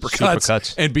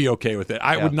Supercuts and be okay with it.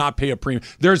 I would not pay a premium.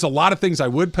 There's a lot of things I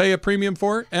would pay a premium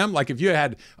for, Em. Like if you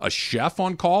had a chef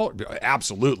on call,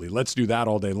 absolutely. Let's do that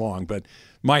all day long. But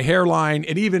my hairline,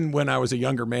 and even when I was a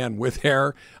younger man with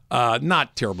hair,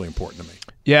 not terribly important to me.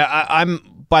 Yeah,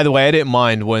 I'm. By the way, I didn't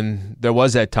mind when there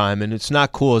was that time, and it's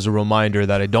not cool as a reminder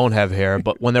that I don't have hair,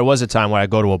 but when there was a time where I'd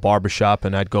go to a barbershop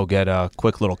and I'd go get a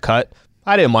quick little cut,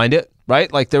 I didn't mind it,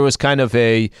 right? Like there was kind of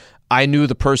I knew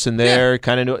the person there,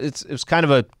 kind of knew, it was kind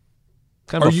of a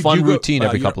fun routine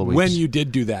every couple of weeks. When you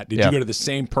did do that, did you go to the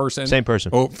same person? Same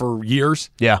person. Oh, for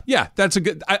years? Yeah. Yeah, that's a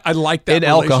good, I like that in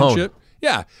relationship. El Cajon.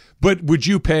 Yeah, but would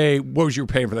you pay, what was you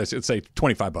paying for this? Let's say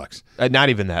 $25. Not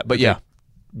even that, but yeah.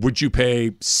 Would you pay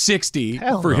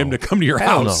 $60 for him to come to your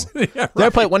house? No. Yeah,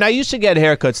 right. When I used to get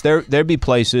haircuts, there'd be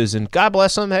places, and God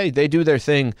bless them, hey, they do their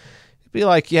thing. be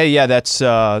like, yeah, that's.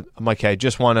 I'm like, hey,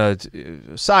 just want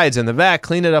to sides in the back,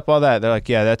 clean it up, all that. They're like,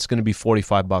 yeah, that's going to be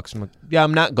 $45. I'm like, yeah,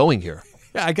 I'm not going here.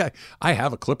 Yeah, I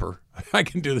have a clipper. I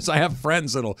can do this. I have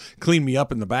friends that'll clean me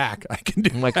up in the back. I can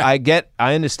do. I'm like, I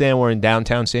understand we're in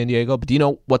downtown San Diego, but do you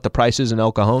know what the price is in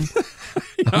El Cajon?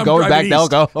 I'm going back to El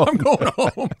Cajon. I'm going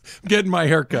home. Getting my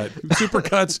hair cut.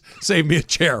 Supercuts save me a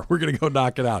chair. We're gonna go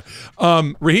knock it out.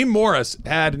 Raheem Morris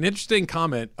had an interesting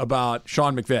comment about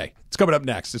Sean McVay. It's coming up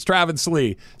next. It's Travis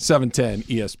Lee, 710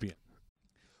 ESPN.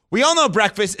 We all know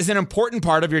breakfast is an important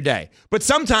part of your day, but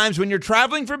sometimes when you're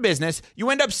traveling for business, you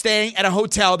end up staying at a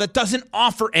hotel that doesn't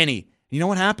offer any. You know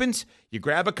what happens? You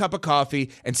grab a cup of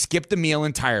coffee and skip the meal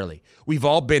entirely. We've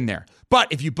all been there.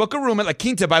 But if you book a room at La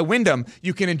Quinta by Wyndham,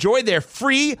 you can enjoy their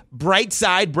free Bright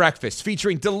Side breakfast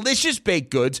featuring delicious baked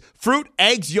goods, fruit,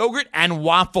 eggs, yogurt, and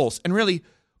waffles. And really,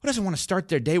 who doesn't want to start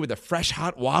their day with a fresh,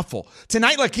 hot waffle?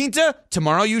 Tonight, La Quinta,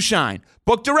 tomorrow you shine.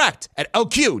 Book direct at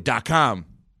lq.com.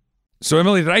 So,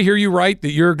 Emily, did I hear you right that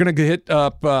you're going to hit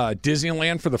up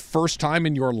Disneyland for the first time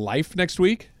in your life next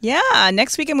week? Yeah,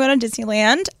 next week I'm going to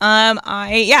Disneyland.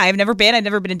 I've never been. I've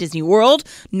never been to Disney World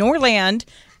nor Land.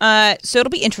 So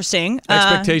it'll be interesting.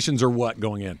 Expectations are what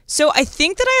going in? So I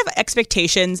think that I have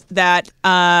expectations that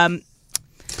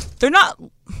they're not.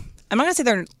 I'm not going to say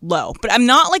they're low, but I'm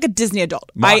not like a Disney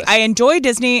adult. I enjoy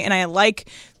Disney and I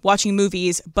like watching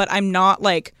movies, but I'm not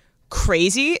like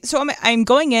crazy. So I'm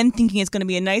going in thinking it's going to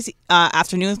be a nice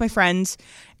afternoon with my friends,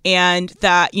 and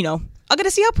that I'll get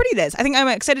to see how pretty it is. I think I'm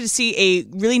excited to see a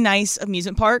really nice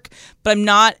amusement park, but I'm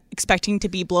not expecting to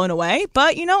be blown away.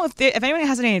 But if anyone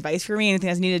has any advice for me, anything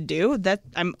I need to do, that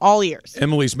I'm all ears.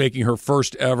 Emily's making her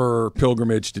first ever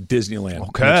pilgrimage to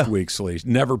Disneyland next week. Slee.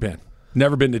 Never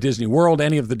been to Disney World,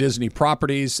 any of the Disney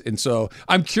properties, and so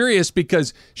I'm curious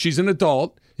because she's an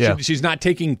adult. Yeah. She's not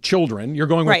taking children. You're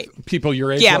going with people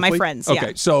your age. Yeah, roughly? my friends. Okay,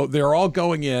 yeah. So they're all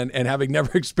going in and having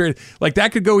never experienced. Like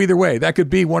that could go either way. That could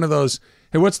be one of those.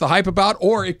 Hey, what's the hype about?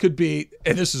 Or it could be,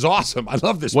 and this is awesome. I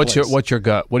love this. What's your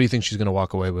gut? What do you think she's going to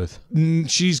walk away with?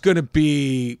 She's going to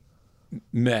be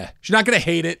meh. She's not going to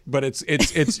hate it, but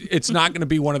it's not going to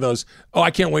be one of those. Oh,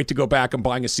 I can't wait to go back and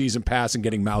buying a season pass and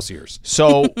getting mouse ears.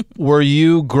 So, were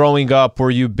you growing up? Were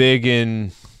you big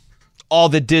in all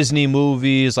the Disney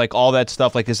movies, like all that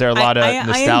stuff? Like, is there a lot of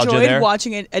nostalgia there? I enjoyed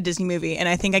watching a Disney movie, and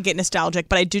I think I get nostalgic,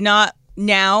 but I do not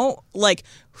now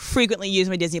frequently use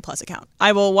my Disney Plus account.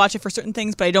 I will watch it for certain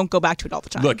things, but I don't go back to it all the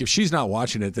time. Look, if she's not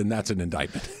watching it, then that's an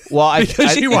indictment. Well,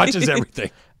 because she watches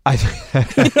everything.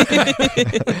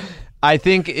 I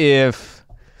think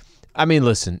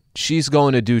listen, she's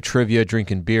going to do trivia,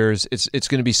 drinking beers. It's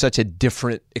going to be such a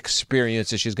different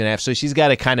experience that she's going to have. So she's got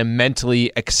to kind of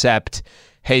mentally accept,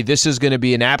 hey, this is going to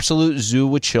be an absolute zoo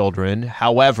with children.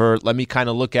 However, let me kind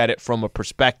of look at it from a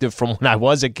perspective from when I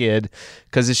was a kid.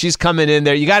 Because if she's coming in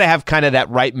there, you got to have kind of that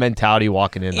right mentality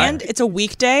walking in there. And it's a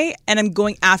weekday, and I'm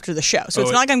going after the show. So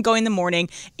it's not like I'm going in the morning,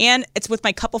 and it's with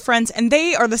my couple friends, and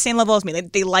they are the same level as me.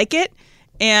 They like it,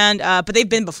 and but they've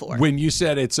been before. When you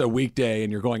said it's a weekday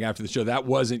and you're going after the show, that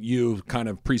wasn't you kind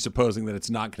of presupposing that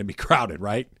it's not going to be crowded,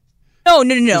 right? No.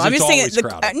 I'm just saying.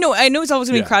 No, I know it's always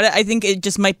going to be crowded. I think it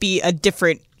just might be a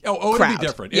different crowd. It'll be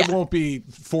different. Yeah. It won't be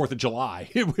 4th of July.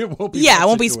 It won't be. Yeah, it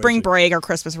won't be spring break or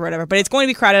Christmas or whatever. But it's going to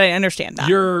be crowded. I understand that.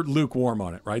 You're lukewarm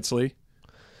on it, right, Slee?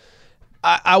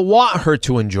 I want her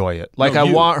to enjoy it. Like I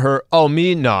want her. Oh,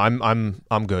 me? No,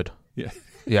 I'm good. Yeah.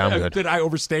 Yeah, I'm good. Did I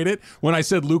overstate it? When I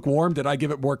said lukewarm, did I give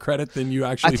it more credit than you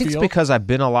actually feel? I think it's because I've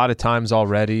been a lot of times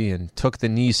already and took the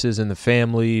nieces and the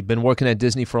family, been working at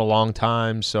Disney for a long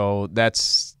time, so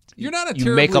that's... You're not a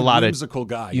terribly whimsical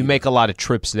guy. You make a lot of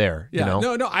trips there. Yeah, you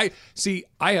know? No.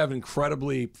 I have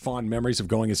incredibly fond memories of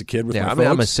going as a kid with my folks. folks.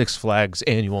 I'm a Six Flags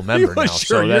annual member now,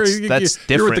 sure. so that's different.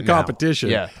 You're with the now. competition.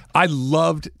 Yeah. I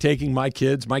loved taking my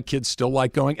kids. My kids still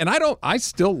like going, and I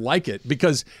still like it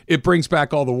because it brings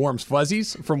back all the warm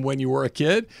fuzzies from when you were a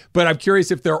kid. But I'm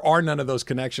curious if there are none of those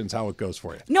connections, how it goes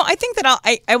for you. No, I think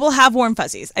that I will have warm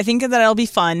fuzzies. I think that it'll be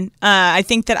fun. I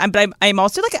think that I'm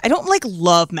also I don't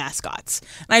love mascots,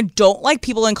 and I don't like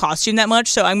people in costume that much.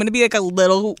 So I'm going to be a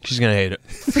little. She's going to hate it.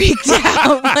 Freaked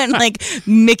out when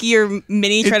Mickey or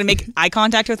Minnie try to make eye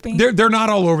contact with me. They're not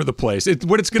all over the place.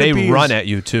 What it's going to be. They run at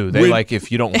you too. They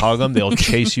if you don't hug them, they'll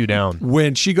chase you down.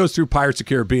 When she goes through Pirates of the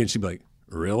Caribbean, she'd be like,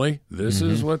 really? This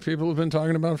is what people have been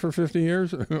talking about for 50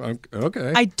 years?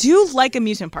 Okay. I do like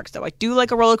amusement parks, though. I do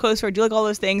like a roller coaster. I do like all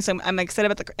those things. I'm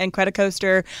excited about the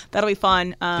Incredicoaster. That'll be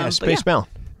fun. Spacebound.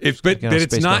 But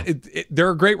it's not. There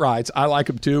are great rides. I like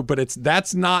them too. But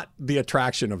that's not the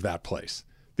attraction of that place.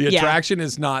 The Yeah. attraction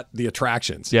is not the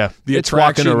attractions. Yeah, The it's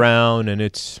walking attraction- around and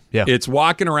it's It's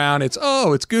walking around. It's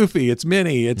it's Goofy. It's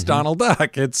Minnie. It's Donald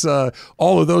Duck. It's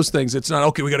all of those things. It's not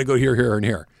okay. We got to go here, here, and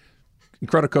here.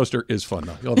 Incredicoaster is fun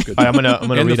though. You'll have a good. I'm gonna and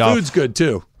read the off. food's good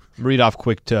too. Read off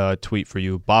quick tweet for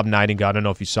you. Bob Nightingale, I don't know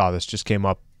if you saw this, just came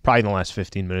up probably in the last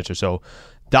 15 minutes or so.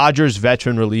 Dodgers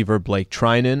veteran reliever Blake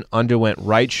Trinan underwent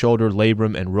right shoulder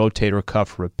labrum and rotator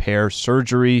cuff repair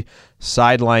surgery,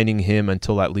 sidelining him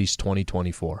until at least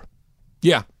 2024.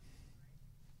 Yeah.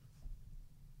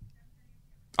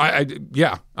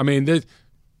 Yeah. I mean,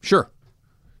 sure.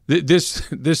 This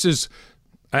is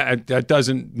that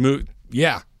doesn't move.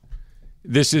 Yeah.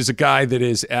 This is a guy that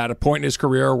is at a point in his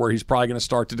career where he's probably going to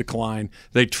start to decline.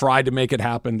 They tried to make it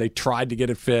happen. They tried to get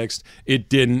it fixed. It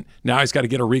didn't. Now he's got to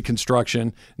get a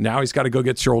reconstruction. Now he's got to go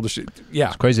get shoulder. Yeah.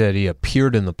 It's crazy that he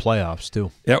appeared in the playoffs,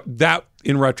 too. Yeah, that,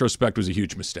 in retrospect, was a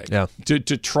huge mistake. Yeah. To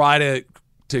try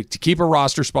to keep a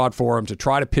roster spot for him, to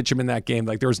try to pitch him in that game.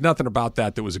 Like, there was nothing about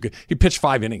that was a good. He pitched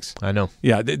 5 innings. I know.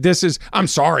 Yeah, this is. I'm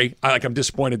sorry. I'm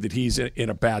disappointed that he's in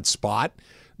a bad spot,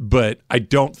 but I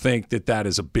don't think that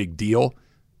is a big deal,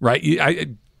 right?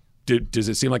 Does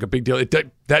it seem like a big deal?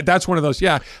 That's one of those.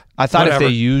 Yeah, I thought whatever. if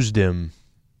they used him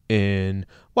in.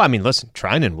 Well, I mean, listen,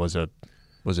 Trinan was a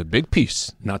big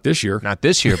piece. Not this year. Not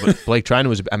this year, but Blake Trinan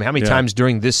was. I mean, how many times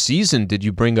during this season did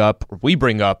you bring up? Or we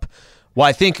bring up. Well,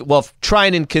 I think, if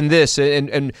Trinan can this,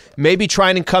 and maybe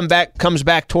Trinan comes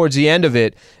back towards the end of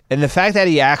it, and the fact that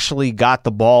he actually got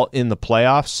the ball in the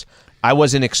playoffs, I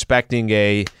wasn't expecting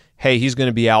hey, he's going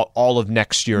to be out all of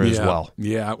next year as well.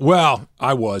 Yeah, well,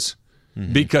 I was.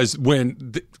 Because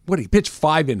when he pitched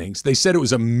 5 innings, they said it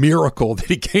was a miracle that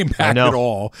he came back at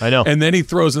all. I know. And then he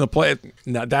throws in the play.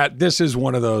 Now, this is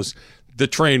one of those. The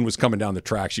train was coming down the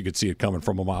tracks. You could see it coming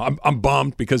from a mile. I'm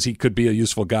bummed because he could be a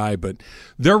useful guy, but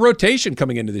their rotation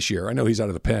coming into this year, I know he's out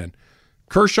of the pen.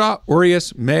 Kershaw,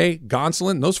 Urias, May,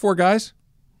 Gonsolin, those 4 guys,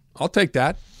 I'll take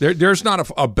that. There's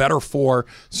not a better 4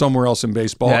 somewhere else in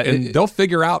baseball, and they'll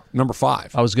figure out number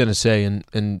 5. I was going to say,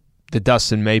 and the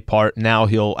Dustin May part, now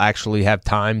he'll actually have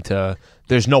time to –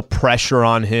 there's no pressure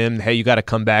on him. Hey, you got to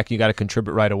come back. You got to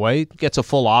contribute right away. Gets a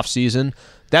full offseason.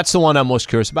 That's the one I'm most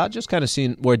curious about, just kind of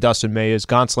seeing where Dustin May is.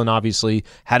 Gonsolin obviously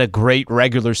had a great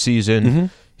regular season.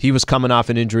 He was coming off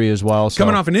an injury as well. So.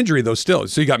 Coming off an injury, though, still.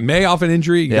 So you got May off an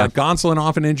injury. You got Gonsolin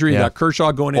off an injury. You got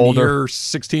Kershaw going into year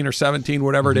 16 or 17,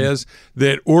 whatever it is.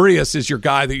 That Urias is your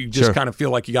guy that you just kind of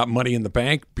feel like you got money in the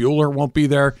bank. Buehler won't be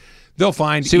there. They'll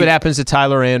find. See what happens to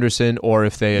Tyler Anderson, or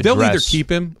if they address. They'll either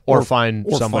keep him or find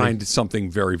somebody. Find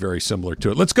something very, very similar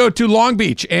to it. Let's go to Long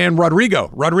Beach and Rodrigo.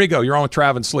 Rodrigo, you're on with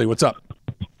Travis Slee. What's up?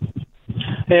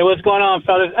 Hey, what's going on,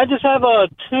 fellas? I just have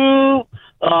two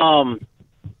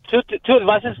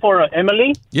advices for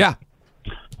Emily. Yeah.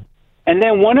 And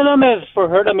then one of them is for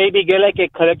her to maybe get like a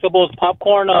collectibles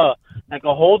popcorn, like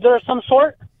a holder of some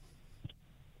sort.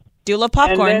 Do you love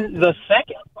popcorn? And then the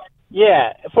second,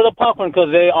 for the popcorn,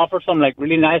 because they offer some like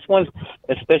really nice ones,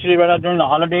 especially right now during the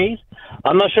holidays.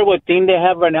 I'm not sure what theme they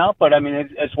have right now, but I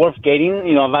mean it's worth getting.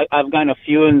 You know, I've gotten a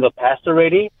few in the past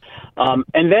already.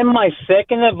 And then my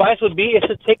second advice would be is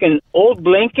to take an old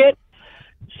blanket,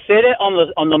 sit it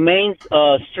on the main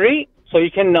street, so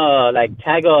you can like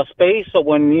tag a space. So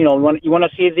when you want to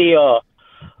see the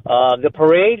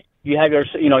parade, you have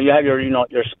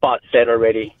your spot set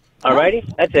already. Alrighty,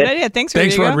 that's Good it. idea. Thanks,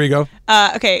 Rodrigo.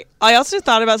 Okay, I also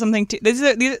thought about something too. These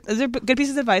are good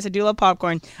pieces of advice. I do love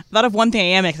popcorn. I thought of one thing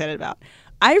I am excited about.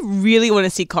 I really want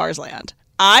to see Cars Land.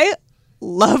 I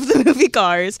love the movie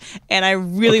Cars, and I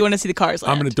really want to see the Cars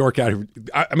Land. I'm going to dork out.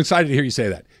 I'm excited to hear you say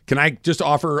that. Can I just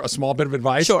offer a small bit of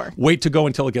advice? Sure. Wait to go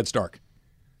until it gets dark.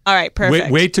 All right,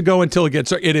 perfect. Wait to go until it gets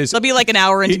dark. It is. It'll be like an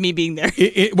hour into me being there.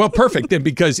 Well, perfect then,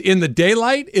 because in the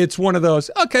daylight, it's one of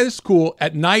those, okay, this is cool.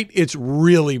 At night, it's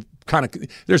really kind of,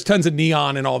 there's tons of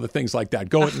neon and all the things like that.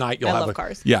 Go at night, you'll have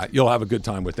Cars. Yeah, you'll have a good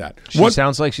time with that. She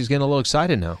sounds like she's getting a little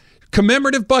excited now.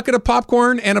 Commemorative bucket of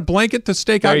popcorn and a blanket to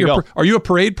stake out your. Are you a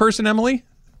parade person, Emily?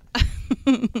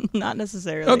 Not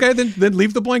necessarily. Okay, then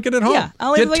leave the blanket at home. Yeah,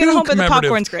 I'll leave the blanket at home, but the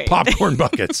popcorn's great. Popcorn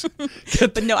buckets.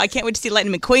 But no, I can't wait to see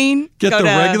Lightning McQueen. Get the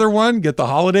regular one, get the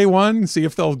holiday one, see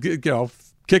if they'll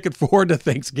kick it forward to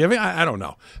Thanksgiving. I don't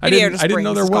know. I didn't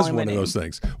know there was one of those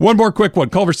things. One more quick one.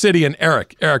 Culver City and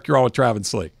Eric. Eric, you're on with Travis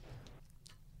Slee.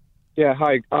 Yeah,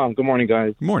 hi. Good morning,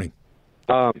 guys. Good morning.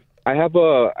 I have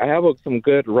some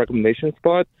good recommendation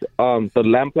spots. The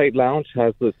Lamplight Lounge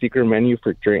has the secret menu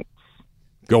for drinks.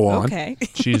 Go on. Okay.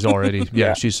 She's already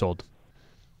she's sold.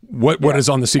 What is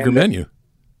on the secret menu?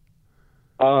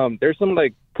 There's some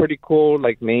like pretty cool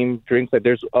like name drinks. Like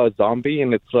there's a zombie,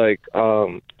 and it's like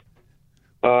I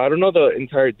don't know the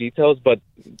entire details, but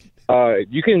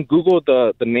You can Google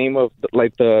the name of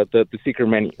the secret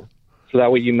menu, so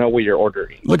that way you know what you're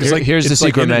ordering. Look, here's the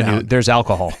secret menu. There's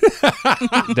alcohol.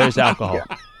 There's alcohol.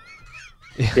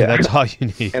 Yeah, that's all you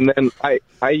need. And then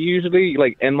I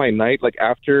usually end my night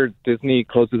after Disney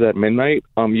closes at midnight.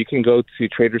 You can go to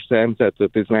Trader Sam's at the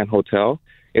Disneyland Hotel.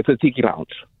 It's a tiki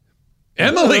lounge.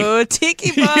 Emily. Oh,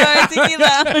 Tiki Bar, Tiki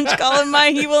Lounge, call him my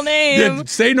evil name. Yeah,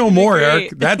 say no more,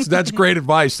 Eric. That's great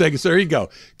advice. So there you go.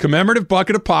 Commemorative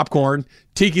bucket of popcorn,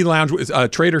 Tiki Lounge,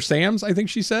 Trader Sam's, I think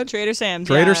she said. Trader Sam's.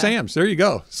 Trader Sam's. There you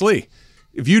go. Slee.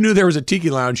 If you knew there was a Tiki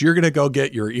Lounge, you're going to go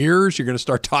get your ears. You're going to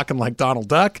start talking like Donald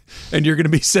Duck, and you're going to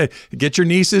be get your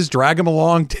nieces, drag them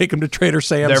along, take them to Trader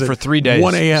Sam's. There for 3 days,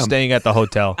 1 a.m. staying at the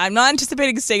hotel. I'm not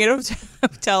anticipating staying at a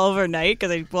hotel overnight because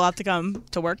I will have to come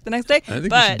to work the next day. I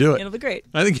think you should do it. It'll be great.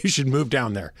 I think you should move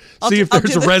down there. See if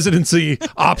there's residency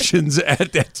options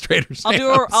at Trader Sam's.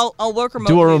 I'll work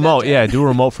remotely. Do a remote, do a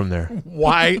remote from there.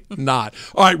 Why not?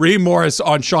 All right, Raheem Morris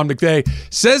on Sean McVay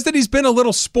says that he's been a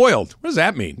little spoiled. What does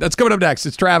that mean? That's coming up next.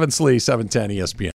 It's Travis Lee, 710 ESPN.